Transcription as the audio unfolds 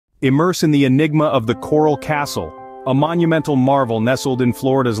Immerse in the enigma of the Coral Castle, a monumental marvel nestled in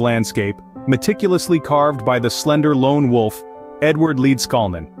Florida's landscape, meticulously carved by the slender lone wolf, Edward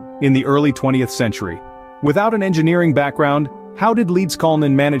Leedskalnin, in the early 20th century. Without an engineering background, how did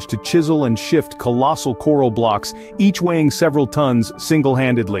Leedskalnin manage to chisel and shift colossal coral blocks, each weighing several tons,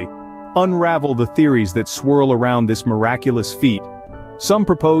 single-handedly? Unravel the theories that swirl around this miraculous feat. Some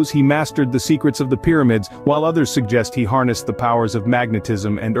propose he mastered the secrets of the pyramids, while others suggest he harnessed the powers of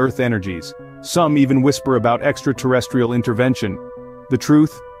magnetism and earth energies. Some even whisper about extraterrestrial intervention. The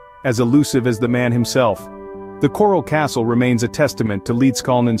truth? As elusive as the man himself. The Coral Castle remains a testament to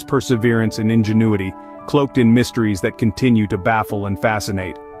Leedskalnin's perseverance and ingenuity, cloaked in mysteries that continue to baffle and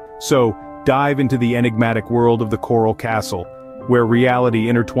fascinate. So, dive into the enigmatic world of the Coral Castle, where reality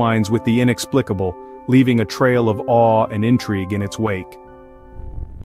intertwines with the inexplicable, leaving a trail of awe and intrigue in its wake.